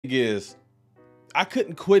Is I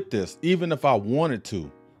couldn't quit this even if I wanted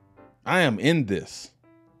to. I am in this.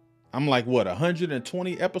 I'm like, what,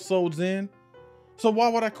 120 episodes in? So why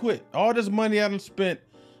would I quit? All this money I done spent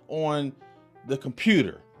on the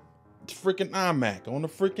computer, the freaking iMac, on the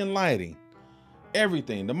freaking lighting,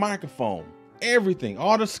 everything, the microphone, everything,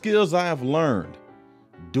 all the skills I have learned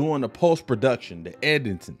doing the post-production, the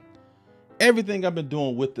editing, everything I've been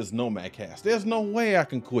doing with this Nomad Cast. There's no way I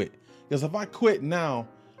can quit. Because if I quit now,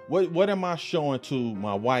 what am I showing to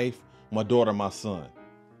my wife, my daughter, my son?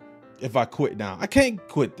 If I quit now, I can't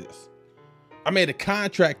quit this. I made a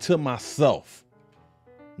contract to myself,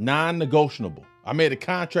 non-negotiable. I made a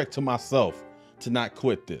contract to myself to not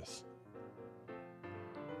quit this.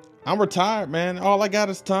 I'm retired, man. All I got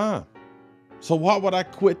is time. So why would I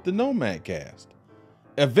quit the Nomad Cast?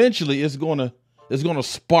 Eventually, it's gonna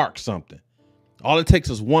spark something. All it takes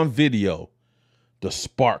is one video to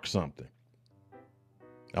spark something.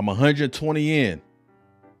 I'm 120 in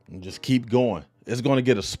and just keep going. It's going to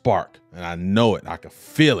get a spark, and I know it. I can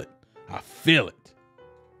feel it. I feel it.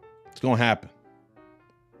 It's going to happen.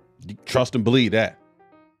 You trust and believe that.